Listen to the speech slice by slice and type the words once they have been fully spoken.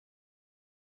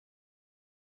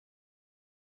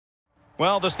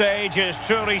Well, the stage is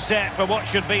truly set for what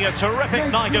should be a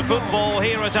terrific night of football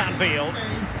here at Anfield.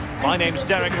 My name's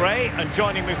Derek Ray, and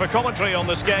joining me for commentary on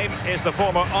this game is the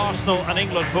former Arsenal and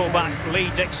England fullback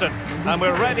Lee Dixon. And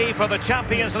we're ready for the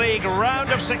Champions League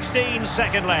round of 16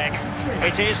 second leg.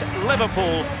 It is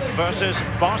Liverpool versus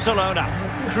Barcelona.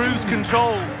 Cruise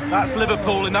control, that's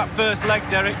Liverpool in that first leg,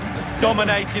 Derek.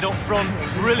 Dominated up front,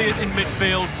 brilliant in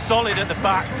midfield, solid at the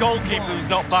back, goalkeeper who's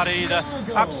not bad either,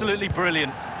 absolutely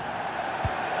brilliant.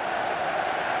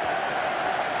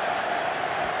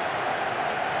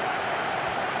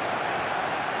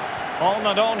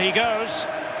 On he goes.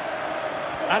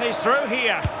 And he's through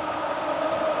here.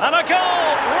 And a goal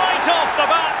right off the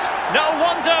bat. No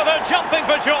wonder they're jumping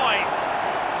for joy.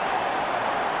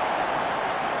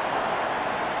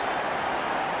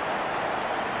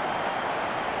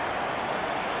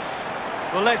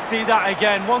 Well, let's see that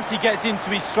again. Once he gets into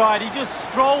his stride, he just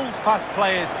strolls past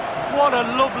players. What a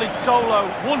lovely solo.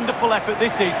 Wonderful effort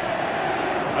this is.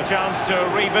 A chance to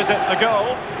revisit the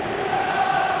goal.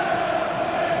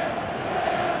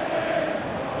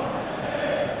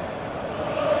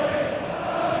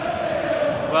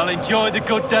 Well, enjoy the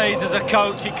good days as a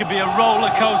coach. It could be a roller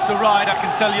coaster ride, I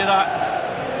can tell you that.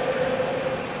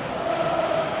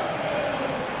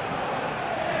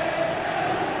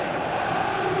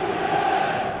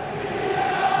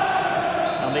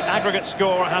 And the aggregate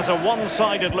score has a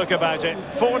one-sided look about it.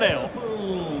 4-0.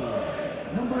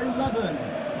 Number 11,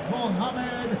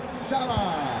 Mohammed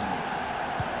Salah.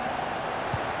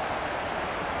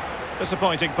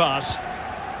 Disappointing pass.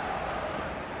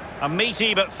 A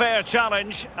meaty but fair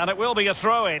challenge, and it will be a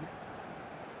throw-in.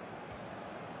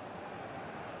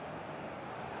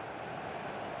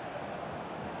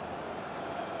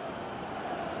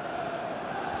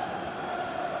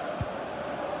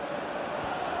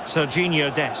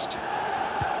 Serginho Dest.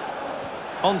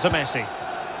 On to Messi.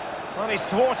 Well, he's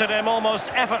thwarted him almost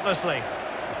effortlessly.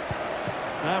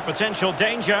 Now, potential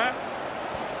danger.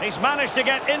 He's managed to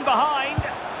get in behind.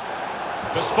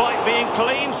 Despite being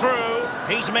clean through,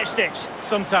 he's missed it.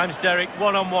 Sometimes, Derek,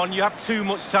 one-on-one, you have too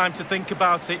much time to think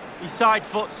about it. He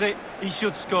side-foots it, he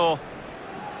should score.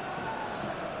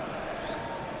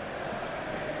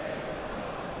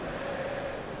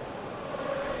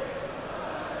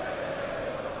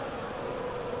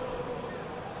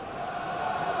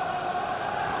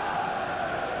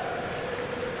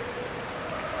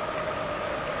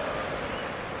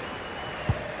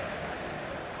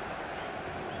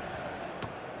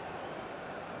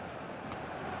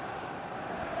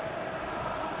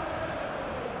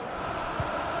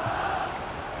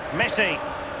 Messi,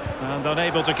 and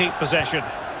unable to keep possession.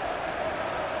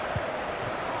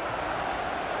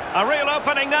 A real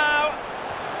opening now.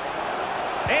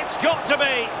 It's got to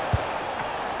be.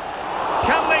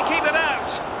 Can they keep it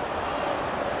out?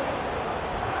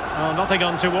 Oh, nothing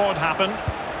untoward happened.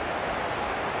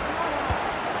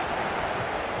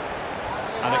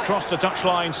 And it crossed the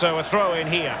touchline, so a throw in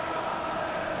here.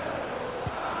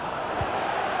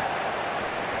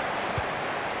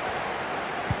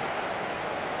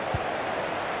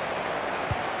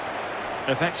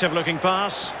 Effective looking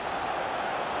pass.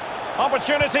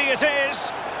 Opportunity it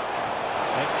is.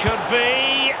 It could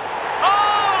be.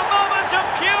 Oh, a moment of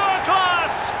pure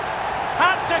class.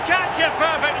 Had to catch it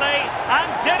perfectly, and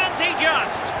didn't he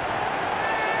just?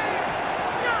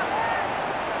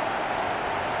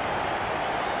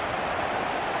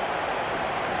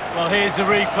 Well, here's the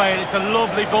replay, and it's a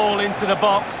lovely ball into the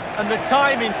box. And the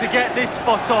timing to get this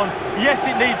spot on, yes,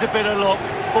 it needs a bit of luck,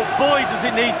 but boy, does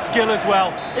it need skill as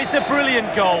well. It's a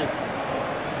brilliant goal.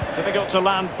 Difficult to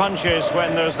land punches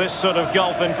when there's this sort of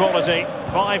gulf in quality.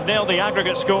 5-0 the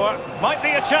aggregate score. Might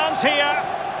be a chance here.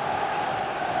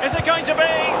 Is it going to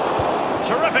be?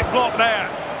 Terrific block there.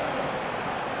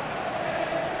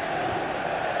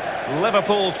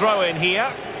 Liverpool throw in here.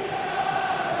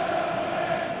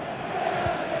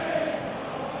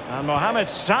 And Mohammed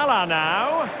Salah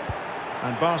now.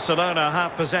 And Barcelona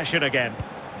have possession again.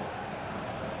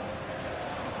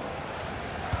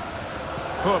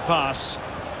 Poor pass.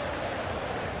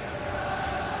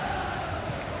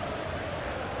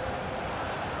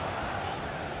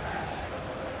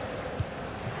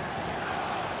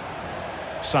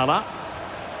 Salah.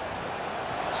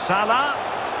 Salah.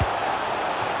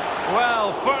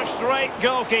 Well, first-rate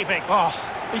goalkeeping. Oh,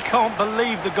 he can't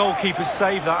believe the goalkeeper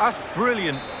saved that. That's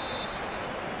brilliant.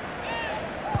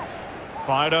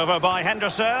 Fired over by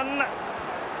Henderson.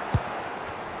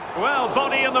 Well,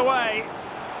 body in the way.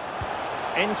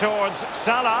 In towards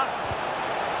Salah.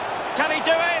 Can he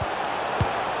do it?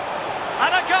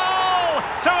 And a goal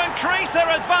to increase their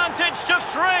advantage to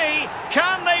 3.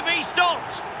 Can they be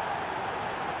stopped?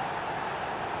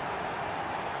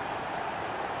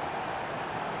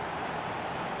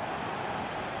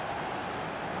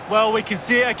 Well, we can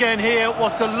see it again here.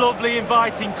 What a lovely,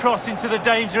 inviting cross into the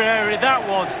danger area that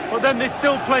was. But then there's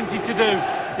still plenty to do.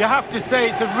 You have to say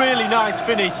it's a really nice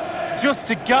finish, just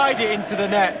to guide it into the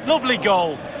net. Lovely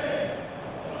goal.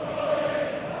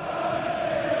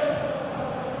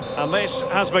 And this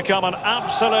has become an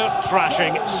absolute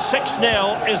thrashing.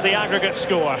 6-0 is the aggregate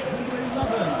score.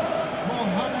 Number 11,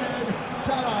 Mohammed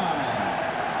Salah.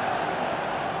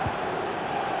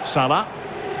 Salah.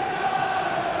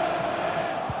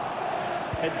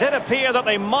 It did appear that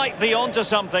they might be onto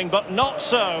something, but not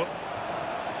so.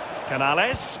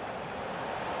 Canales.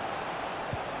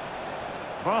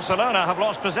 Barcelona have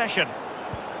lost possession.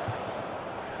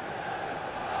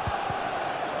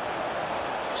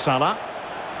 Salah.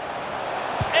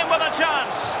 In with a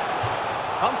chance.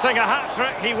 Hunting a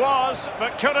hat-trick he was,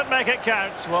 but couldn't make it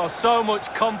count. Well, so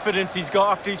much confidence he's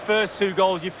got after his first 2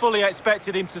 goals. You fully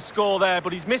expected him to score there,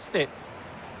 but he's missed it.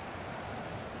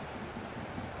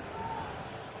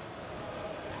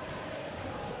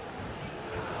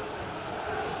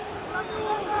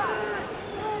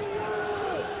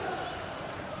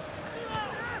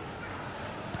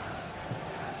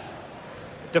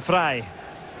 De Vrij.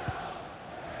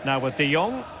 Now with De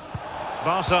Jong.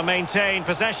 Barca maintain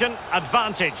possession,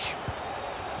 advantage.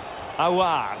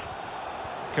 Aouar.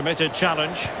 Committed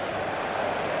challenge.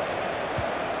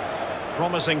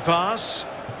 Promising pass.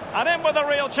 And in with a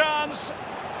real chance.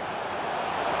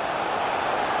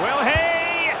 Will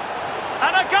he?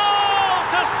 And a goal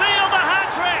to seal the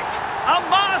hat-trick! A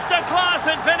masterclass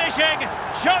in finishing.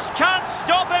 Just can't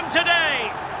stop him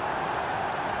today.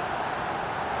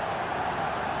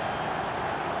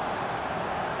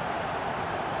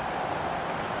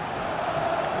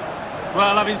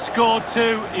 Well, having scored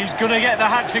 2, he's going to get the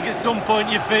hat-trick at some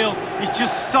point, you feel. He's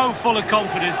just so full of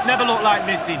confidence, never looked like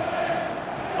missing.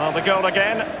 Well, the goal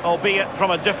again, albeit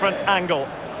from a different angle.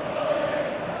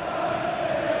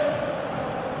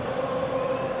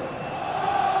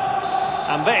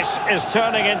 And this is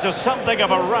turning into something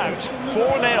of a rout.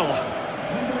 4-0.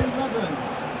 Number 11,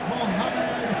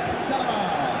 Mohammed Salah.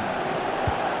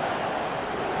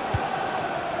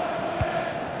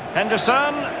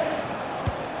 Henderson.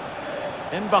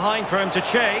 In behind for him to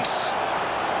chase.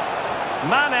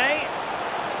 Mane.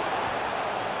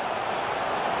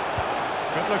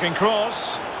 Good looking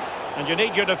cross. And you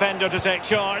need your defender to take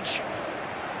charge.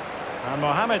 And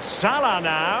Mohammed Salah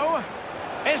now.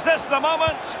 Is this the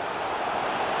moment?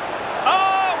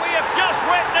 Oh, we have just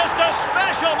witnessed a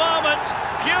special moment.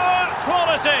 Pure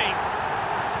quality.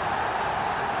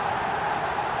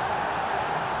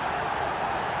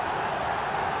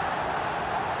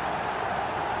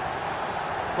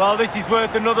 Well, this is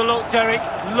worth another look, Derek.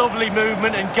 Lovely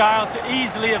movement and guile to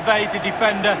easily evade the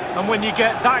defender. And when you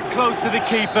get that close to the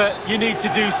keeper, you need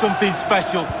to do something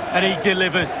special. And he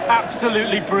delivers.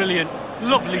 Absolutely brilliant.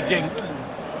 Lovely dink.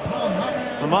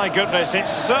 Oh my goodness,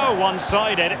 it's so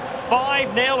one-sided.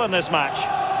 5-0 in this match.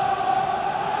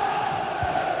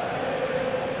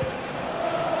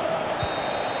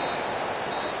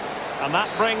 And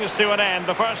that brings to an end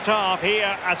the first half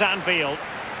here at Anfield.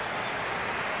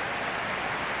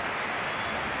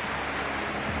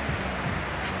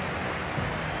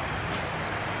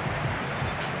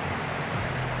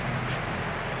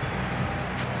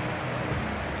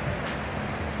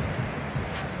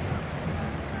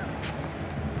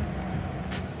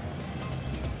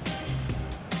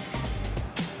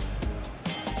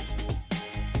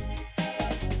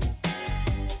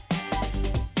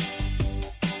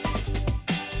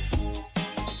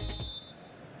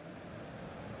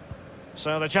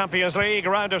 So the Champions League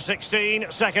round of 16,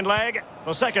 second leg.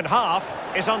 The second half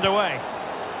is underway.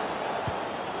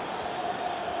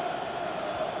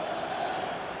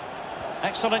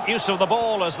 Excellent use of the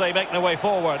ball as they make their way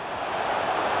forward.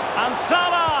 And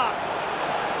Salah!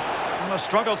 And a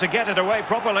struggle to get it away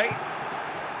properly.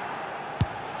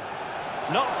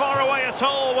 Not far away at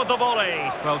all with the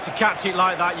volley. Well, to catch it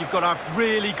like that, you've got to have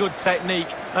really good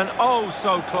technique. And oh,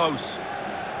 so close.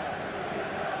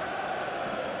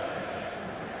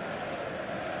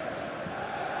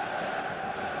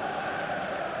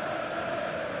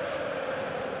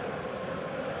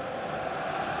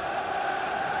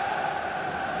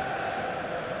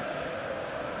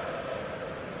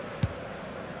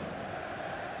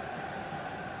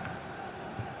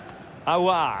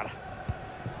 Aouar.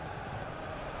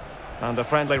 And a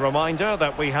friendly reminder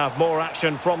that we have more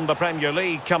action from the Premier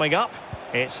League coming up.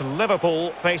 It's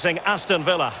Liverpool facing Aston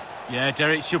Villa. Yeah,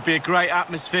 Derek, should be a great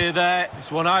atmosphere there. It's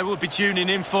one I would be tuning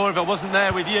in for if I wasn't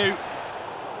there with you.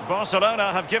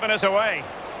 Barcelona have given us away.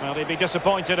 Well, they'd be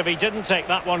disappointed if he didn't take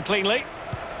that one cleanly.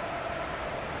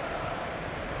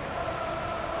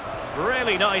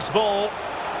 Really nice ball.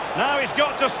 Now he's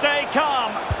got to stay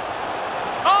calm.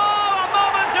 Oh, a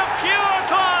moment of pure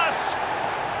class!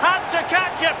 Had to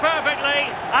catch it perfectly,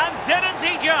 and didn't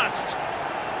he just?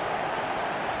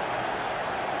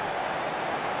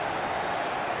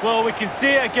 Well, we can see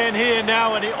it again here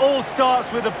now, and it all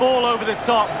starts with the ball over the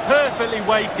top, perfectly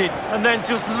weighted, and then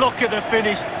just look at the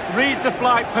finish. Reads the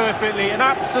flight perfectly and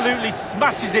absolutely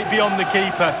smashes it beyond the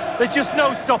keeper. There's just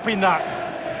no stopping that.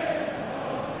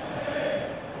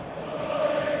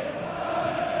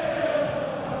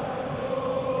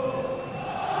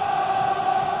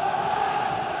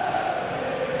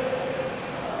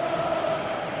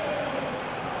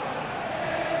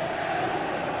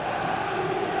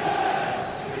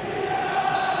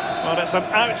 Well, it's an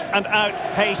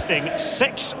out-and-out pasting.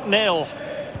 6-0.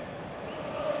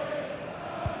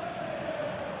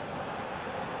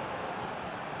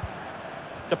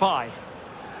 Depay.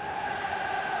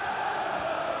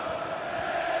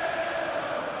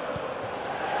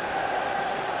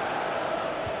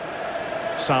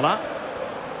 Salah.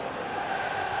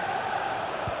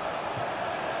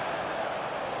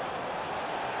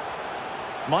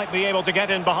 Might be able to get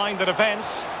in behind the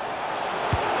defence.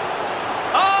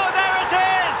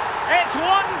 It's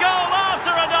one goal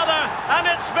after another, and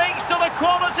it speaks to the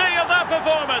quality of their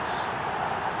performance.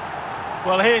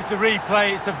 Well, here's the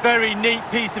replay. It's a very neat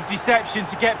piece of deception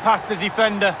to get past the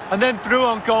defender and then through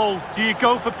on goal. Do you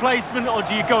go for placement or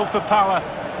do you go for power?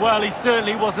 Well, he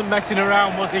certainly wasn't messing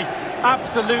around, was he?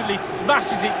 Absolutely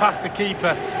smashes it past the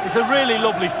keeper. It's a really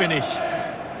lovely finish.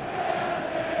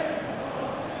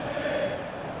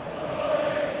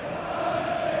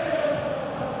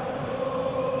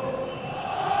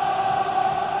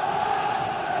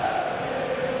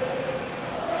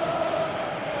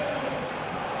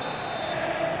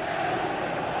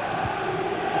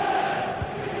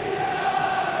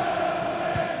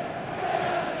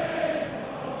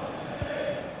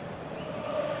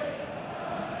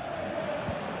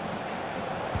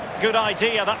 Good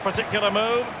idea, that particular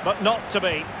move, but not to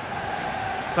be.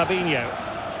 Fabinho.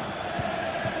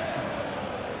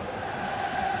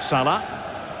 Salah.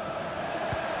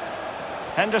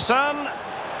 Henderson.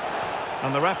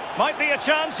 And the ref might be a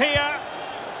chance here.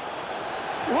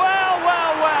 Well,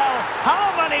 well, well.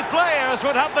 How many players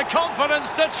would have the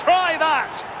confidence to try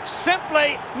that?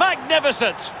 Simply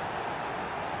magnificent.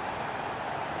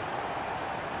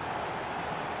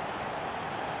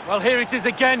 Well, here it is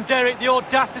again, Derek, the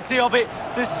audacity of it,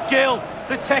 the skill,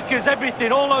 the techers,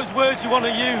 everything, all those words you want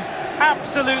to use.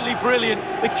 Absolutely brilliant.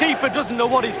 The keeper doesn't know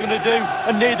what he's going to do,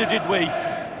 and neither did we.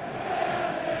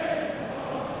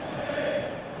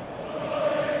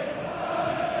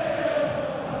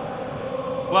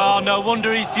 Well, no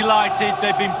wonder he's delighted.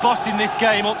 They've been bossing this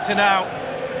game up to now.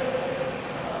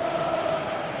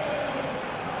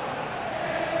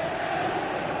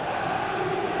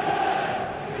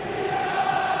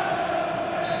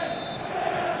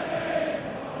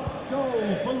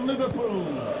 Goal for Liverpool,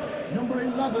 number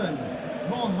 11,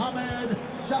 Mohammed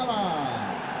Salah.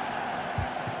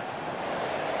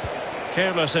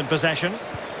 Careless in possession.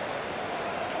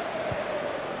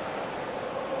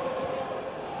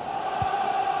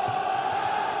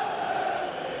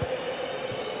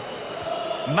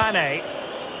 Mane.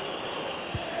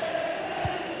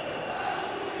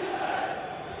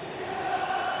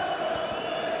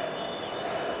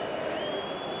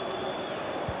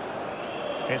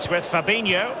 It's with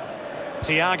Fabinho.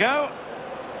 Thiago.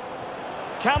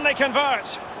 Can they convert?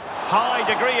 High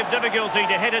degree of difficulty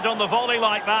to hit it on the volley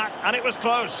like that, and it was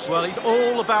close. Well, it's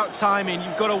all about timing.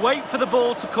 You've got to wait for the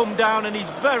ball to come down, and he's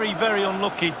very, very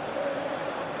unlucky.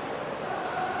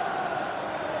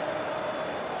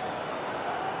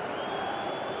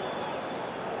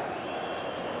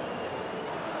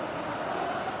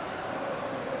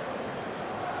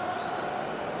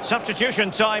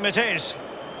 Substitution time it is.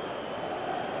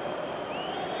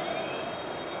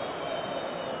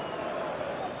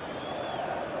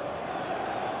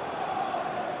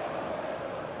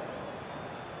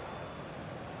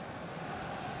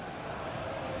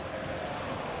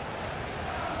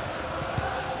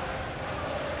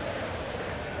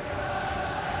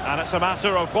 And it's a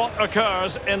matter of what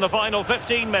occurs in the final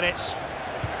 15 minutes.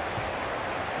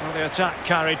 Well, the attack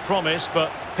carried promise,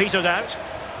 but petered out.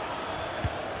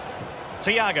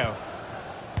 Thiago.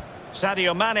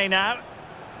 Sadio Mane now.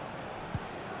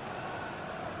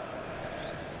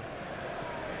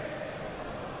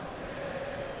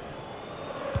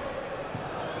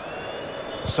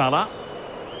 Salah.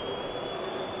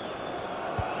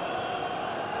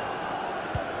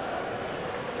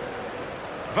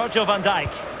 Virgil van Dijk.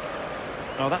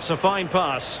 Oh, that's a fine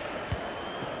pass.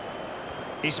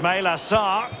 Ismail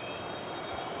Assar.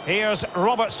 Here's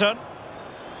Robertson.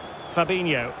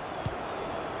 Fabinho.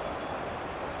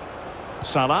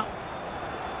 Salah.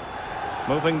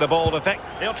 Moving the ball effect.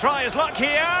 He'll try his luck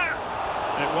here.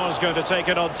 It was going to take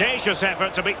an audacious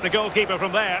effort to beat the goalkeeper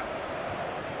from there.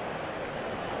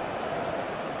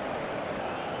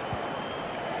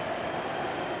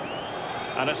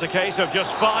 And it's a case of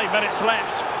just 5 minutes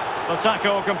left. The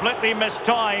tackle completely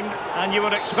mistimed, and you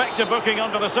would expect a booking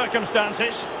under the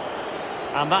circumstances.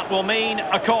 And that will mean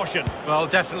a caution. Well,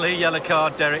 definitely a yellow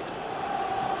card, Derek.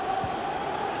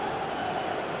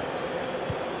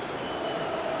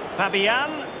 Fabian.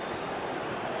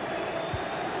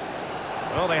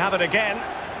 Well, they have it again.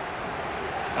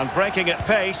 And breaking at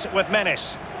pace with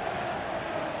menace.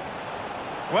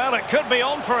 Well, it could be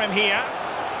on for him here.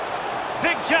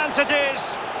 Big chance it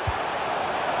is.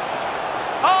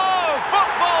 Oh,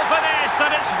 football finesse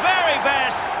at its very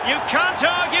best. You can't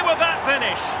argue with that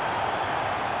finish.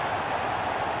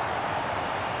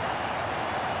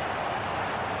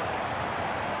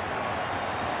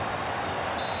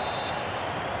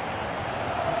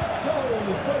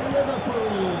 Goal for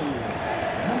Liverpool.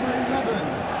 Number 11,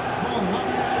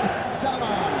 Mohammed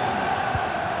Salah.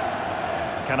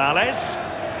 Canales.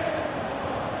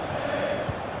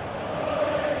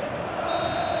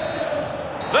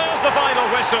 There's the final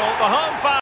whistle. The home fans